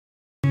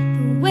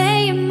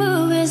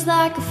feels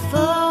like a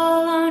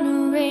fall on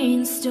a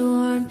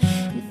rainstorm,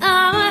 and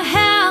I'm a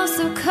house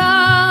of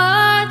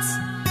cards.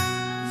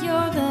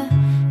 You're the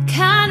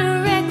kind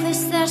of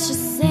reckless that should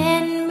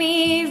send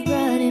me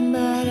running,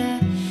 but I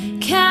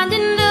kinda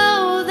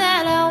know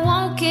that I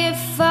won't get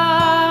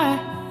far.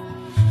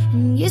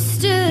 And you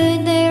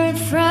stood there in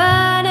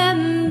front of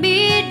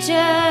me,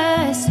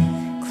 just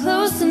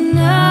close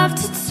enough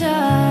to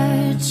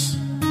touch,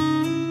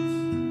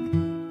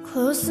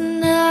 close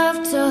enough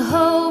to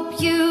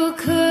hope you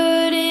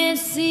couldn't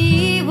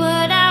see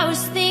what I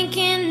was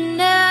thinking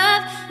of.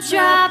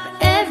 Drop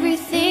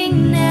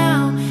everything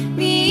now,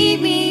 meet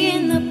me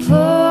in the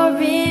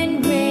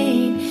pouring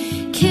rain.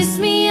 Kiss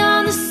me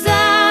on the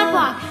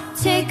sidewalk,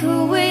 take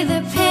away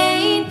the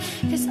pain.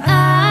 'Cause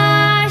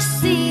I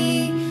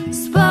see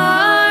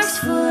sparks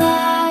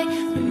fly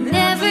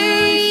whenever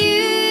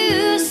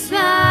you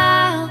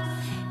smile.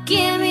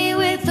 Give me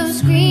with those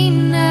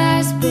green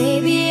eyes,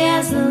 baby,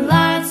 as the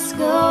lights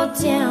go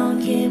down.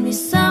 Give me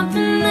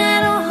something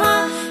that'll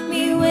haunt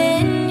me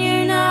when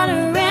you're not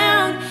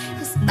around.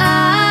 'Cause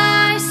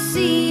I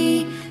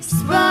see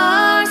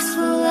sparks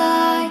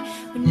fly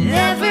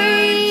whenever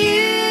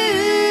you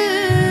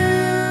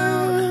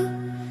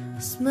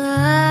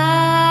smile.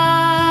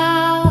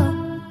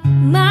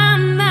 My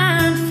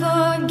mind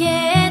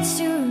forgets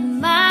to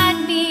remind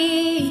me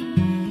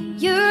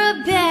you're a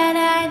bad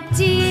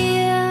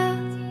idea.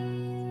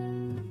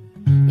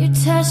 You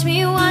touch me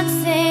once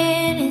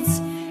and it's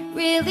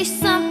really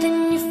something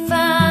you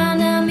find.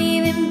 I'm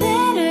even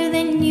better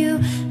than you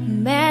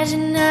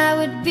imagine I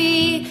would be.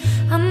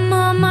 I'm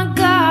on my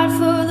guard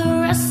for the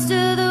rest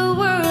of the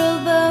world,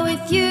 but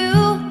with you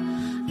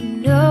I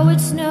know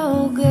it's no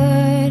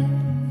good.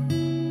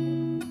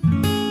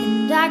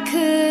 And I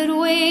could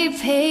wait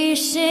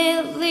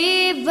patiently,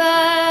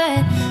 but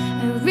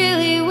I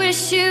really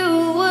wish you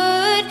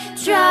would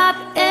drop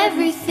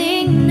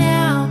everything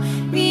now,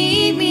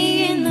 meet me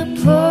in the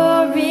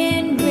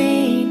pouring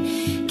rain.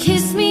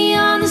 Kiss me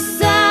on the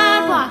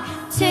sidewalk,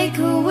 take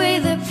away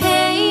the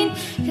pain.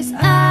 'Cause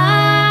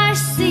I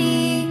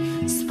see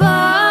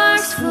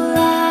sparks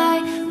fly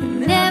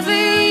whenever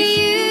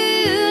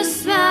you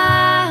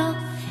smile.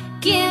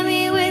 Give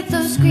me with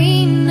those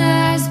green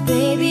eyes,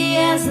 baby,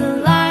 as the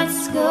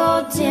lights go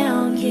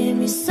down. Give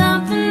me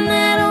something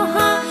that'll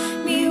haunt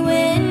me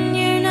when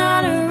you're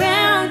not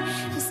around.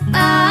 'Cause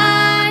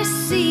I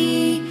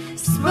see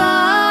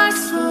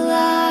sparks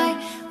fly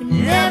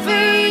whenever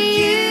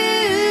you.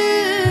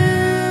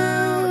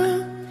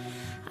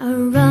 I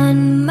run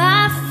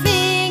my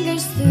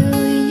fingers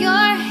through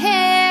your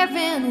hair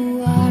and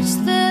watch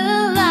the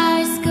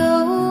lights go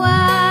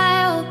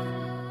wild.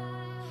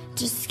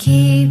 Just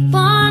keep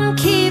on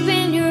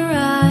keeping your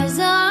eyes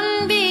on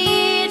me.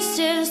 It's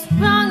just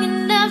wrong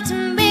enough to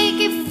make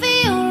it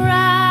feel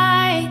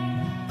right.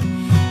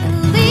 And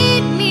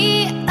lead me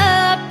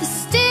up the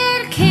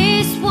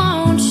staircase,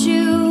 won't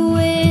you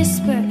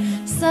whisper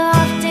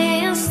soft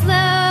and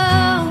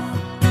slow.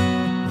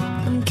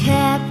 I'm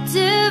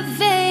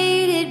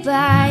captivated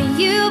by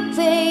you,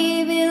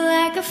 baby,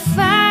 like a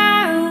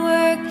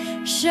firework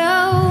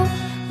show.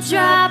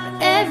 Drop